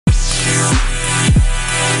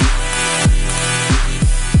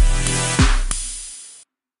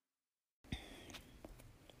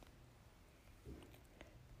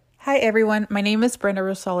everyone, my name is Brenda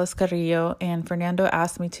Rosales Carrillo, and Fernando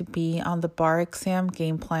asked me to be on the Bar Exam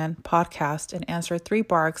Game Plan podcast and answer 3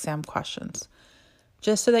 bar exam questions.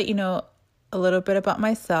 Just so that you know a little bit about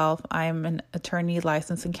myself, I'm an attorney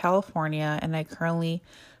licensed in California, and I currently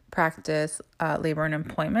practice labor and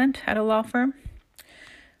employment at a law firm.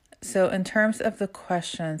 So in terms of the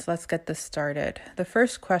questions, let's get this started. The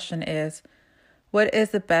first question is, what is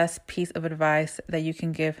the best piece of advice that you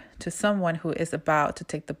can give to someone who is about to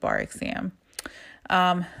take the bar exam?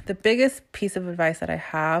 The biggest piece of advice that I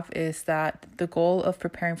have is that the goal of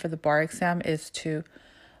preparing for the bar exam is to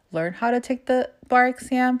learn how to take the bar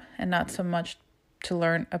exam and not so much to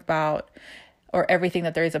learn about or everything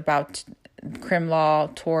that there is about crim law,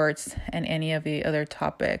 torts, and any of the other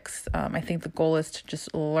topics. I think the goal is to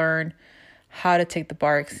just learn how to take the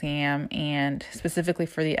bar exam, and specifically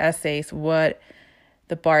for the essays, what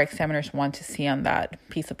the bar examiners want to see on that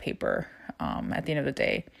piece of paper at the end of the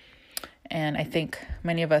day. And I think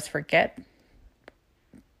many of us forget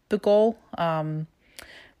the goal,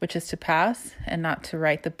 which is to pass and not to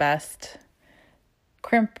write the best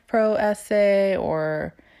crim pro essay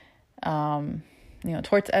or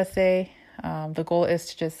torts essay. The goal is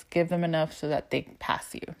to just give them enough so that they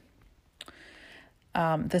pass you.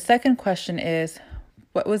 The second question is,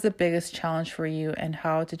 what was the biggest challenge for you and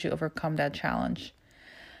how did you overcome that challenge?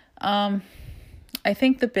 I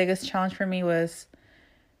think the biggest challenge for me was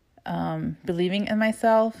believing in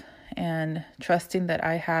myself and trusting that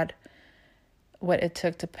I had what it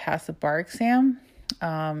took to pass the bar exam.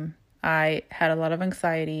 I had a lot of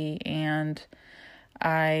anxiety, and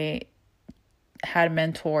I had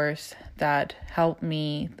mentors that helped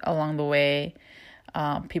me along the way,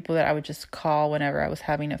 people that I would just call whenever I was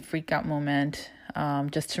having a freak out moment,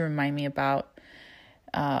 just to remind me about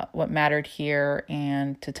what mattered here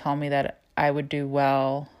and to tell me that I would do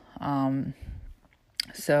well.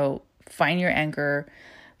 So find your anchor,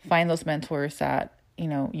 find those mentors that,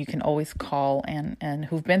 you can always call and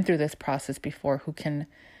who've been through this process before, who can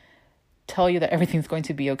tell you that everything's going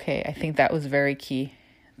to be okay. I think that was very key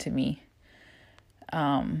to me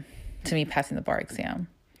passing the bar exam.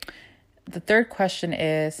 The third question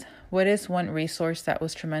is, what is one resource that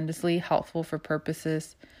was tremendously helpful for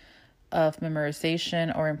purposes of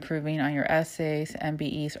memorization or improving on your essays,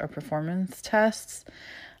 MBEs, or performance tests?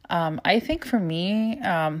 I think for me,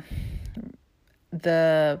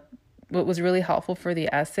 what was really helpful for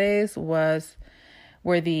the essays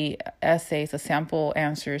were the essays, the sample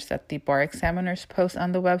answers that the bar examiners post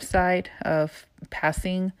on the website of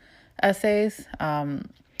passing essays.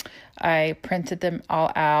 I printed them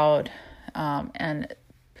all out and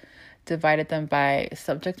divided them by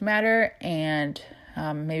subject matter, and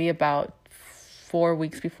maybe about 4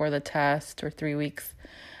 weeks before the test or 3 weeks,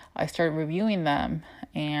 I started reviewing them,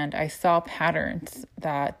 and I saw patterns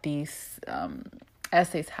that these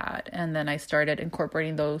essays had, and then I started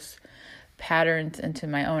incorporating those patterns into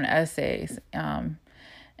my own essays,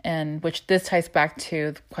 and which this ties back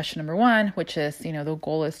to question number 1, which is, the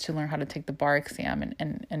goal is to learn how to take the bar exam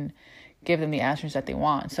and give them the answers that they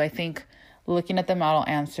want. So I think looking at the model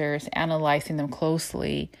answers, analyzing them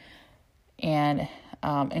closely, and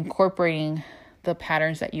incorporating the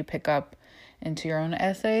patterns that you pick up into your own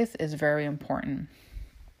essays is very important.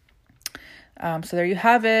 So there you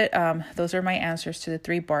have it. Those are my answers to the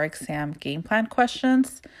 3 bar exam game plan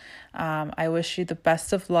questions. I wish you the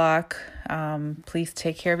best of luck. Please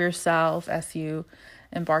take care of yourself as you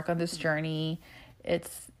embark on this journey.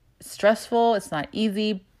 It's stressful. It's not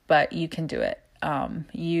easy, but you can do it.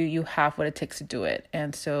 You have what it takes to do it.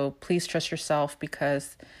 And so please trust yourself,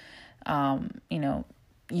 because,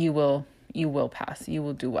 you will pass. You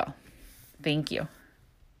will do well. Thank you.